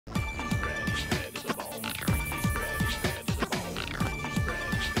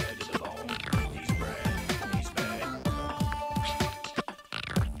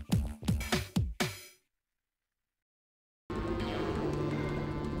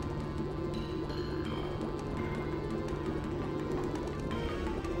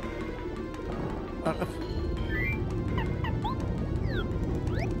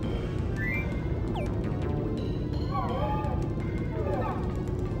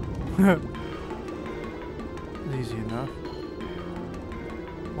Easy enough.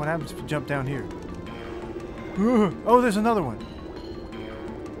 What happens if you jump down here? Oh, there's another one.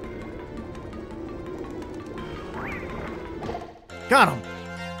 Got him!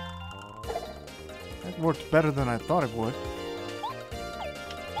 That worked better than I thought it would.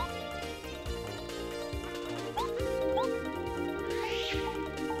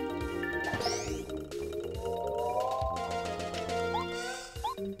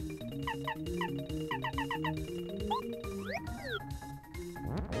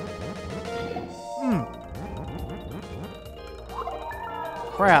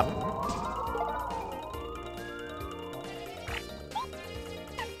 Crap.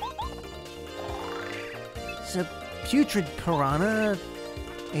 It's a putrid piranha.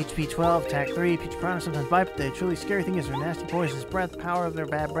 HP 12, attack 3. Putrid piranha sometimes bite, but the truly scary thing is their nasty poisonous breath. Power of their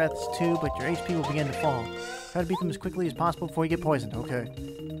bad breaths too, but your HP will begin to fall. Try to beat them as quickly as possible before you get poisoned. Okay.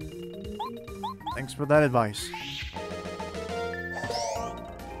 Thanks for that advice.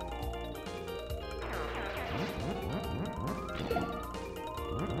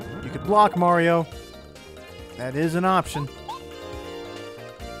 You could block, Mario. That is an option.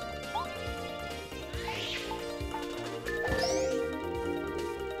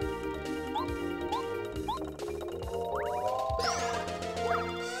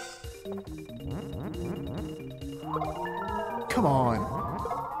 Come on.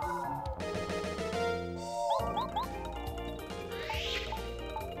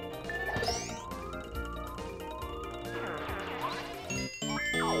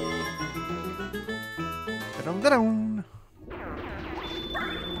 Da-dum-da-dum.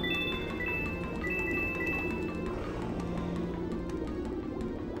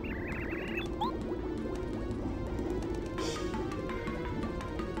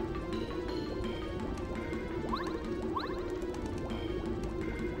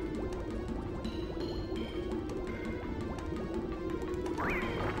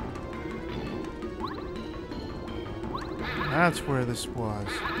 That's where this was.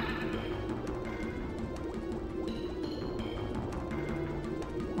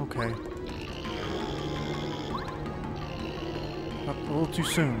 Okay. Up a little too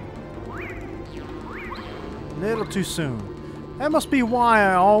soon. A little too soon. That must be why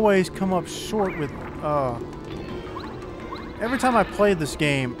I always come up short with, every time I play this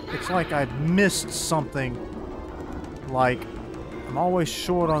game, it's like I've missed something. Like, I'm always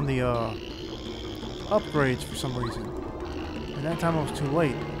short on the, upgrades for some reason. And that time I was too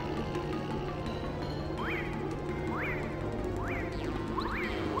late.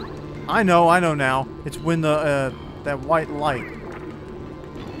 I know now. It's when the, that white light.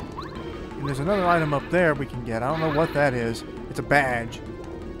 And there's another item up there we can get. I don't know what that is. It's a badge.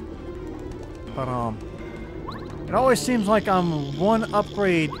 But, it always seems like I'm one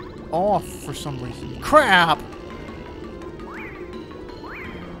upgrade off for some reason. Crap!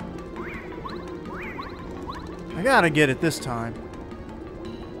 I gotta get it this time.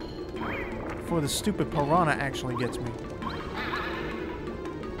 Before the stupid piranha actually gets me.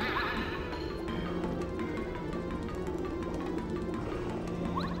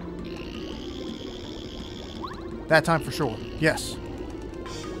 That time for sure. Yes.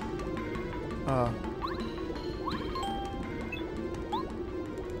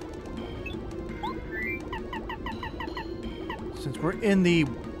 Since we're in the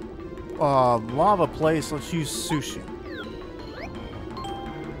lava place, let's use sushi.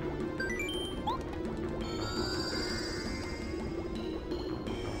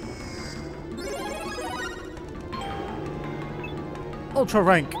 Ultra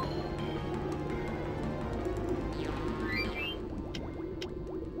rank.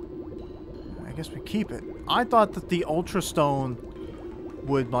 I guess we keep it. I thought that the Ultra Stone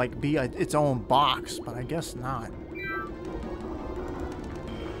would like be its own box, but I guess not.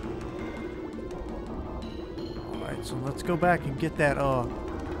 Alright, so let's go back and get that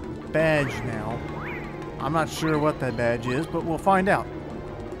badge now. I'm not sure what that badge is, but we'll find out.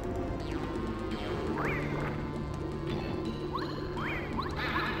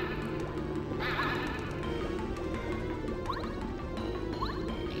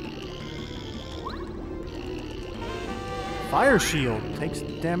 Fire shield takes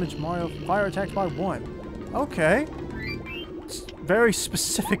damage Mario fire attacks by 1. Okay. It's a very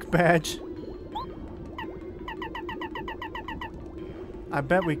specific badge. I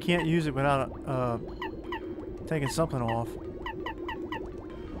bet we can't use it without taking something off.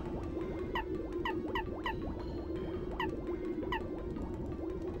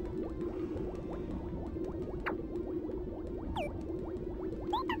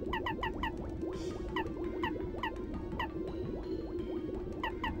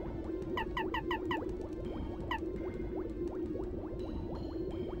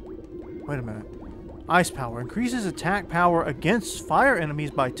 Wait a minute. Ice power. Increases attack power against fire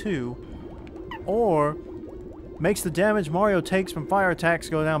enemies by 2. Or makes the damage Mario takes from fire attacks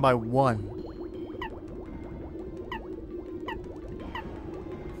go down by 1.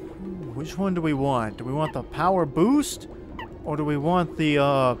 Which one do we want? Do we want the power boost? Or do we want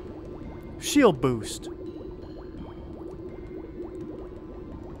the shield boost?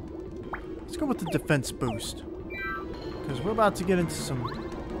 Let's go with the defense boost. Because we're about to get into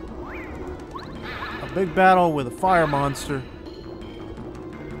a big battle with a fire monster.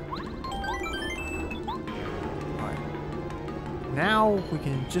 Alright. Now we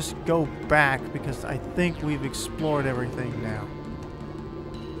can just go back because I think we've explored everything now.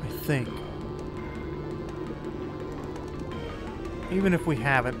 I think. Even if we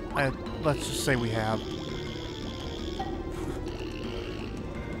haven't, let's just say we have.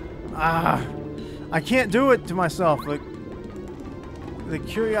 I can't do it to myself. Like, the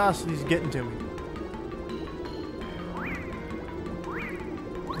curiosity's getting to me.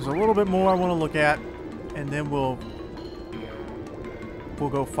 There's a little bit more I want to look at, and then we'll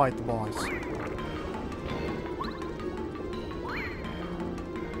go fight the boss.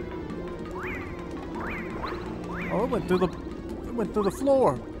 Oh, it went through the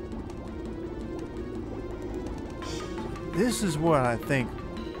floor. This is where I think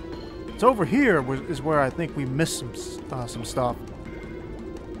it's over here is where I think we missed some stuff.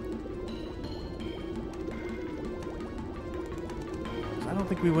 I don't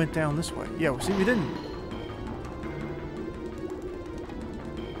think we went down this way. Yeah, see, we didn't.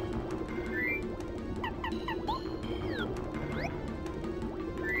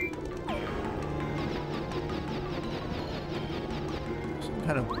 Some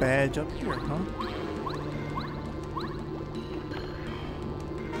kind of badge up here, huh?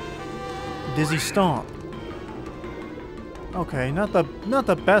 Dizzy Stomp. Okay, not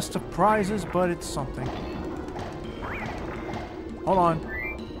the best of prizes, but it's something. Hold on.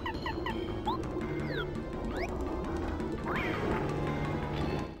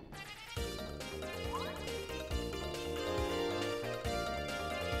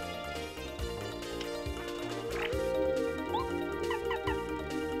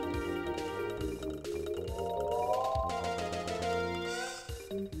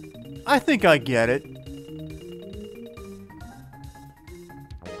 I think I get it.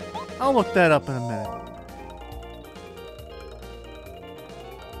 I'll look that up in a minute.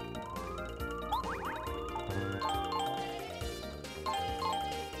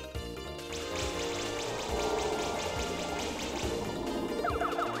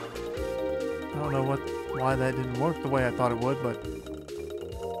 I don't know why that didn't work the way I thought it would, but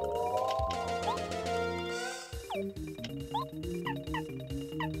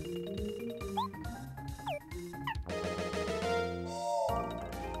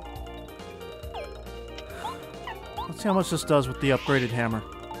let's see how much this does with the upgraded hammer.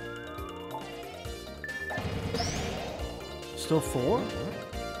 Still 4?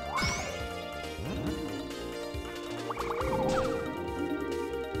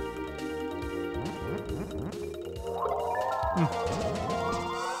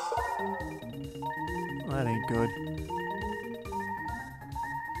 That ain't good.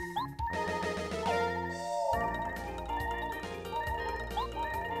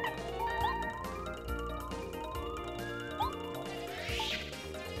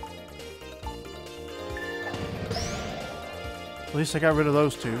 At least I got rid of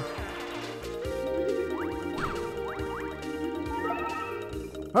those two.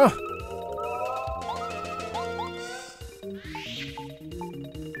 Oh!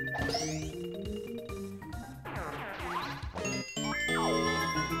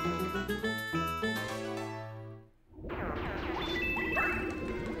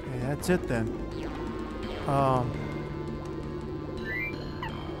 Okay, that's it then.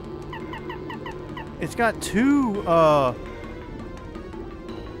 It's got two,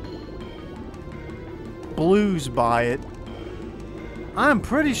 blues by it. I'm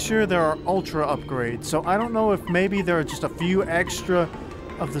pretty sure there are ultra upgrades, so I don't know if maybe there are just a few extra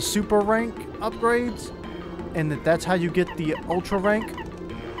of the super rank upgrades, and that's how you get the ultra rank,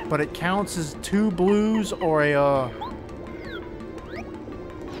 but it counts as 2 blues or a,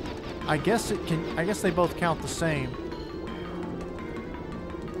 I guess they both count the same.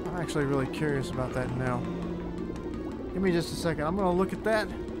 I'm actually really curious about that now. Give me just a second, I'm gonna look at that.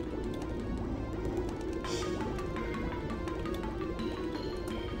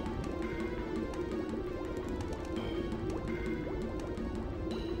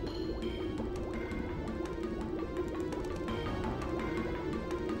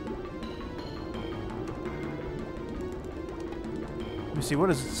 me see, what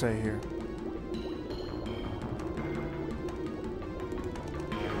does it say here?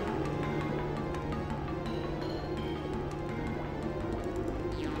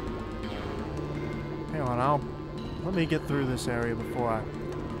 Hang on, let me get through this area before I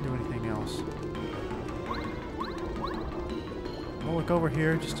do anything else. I'll look over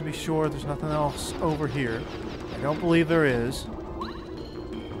here just to be sure there's nothing else over here. I don't believe there is.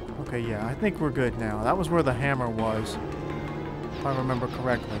 Okay, yeah, I think we're good now. That was where the hammer was, if I remember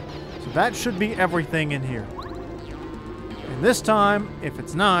correctly. So that should be everything in here. And this time, if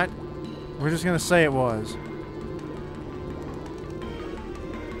it's not, we're just going to say it was.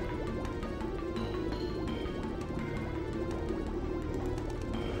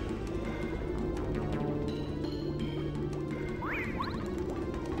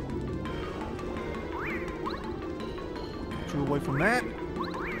 Drew away from that.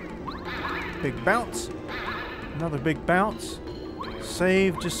 Big bounce. Another big bounce.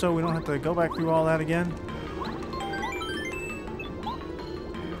 Save just so we don't have to go back through all that again.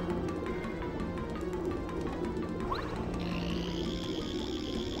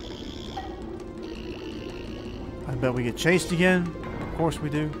 I bet we get chased again. Of course we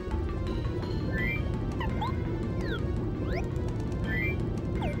do.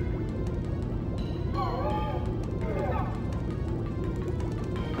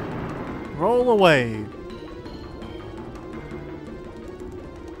 Roll away.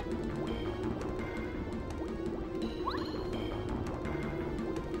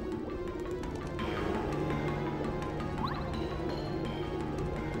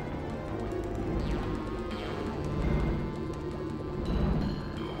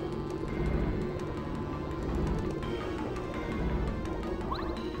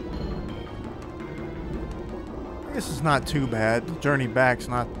 This is not too bad. The journey back's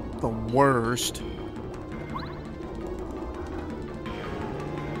not the worst.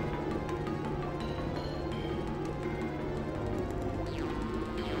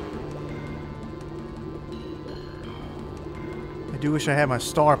 I do wish I had my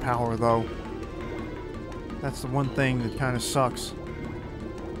star power though. That's the one thing that kind of sucks.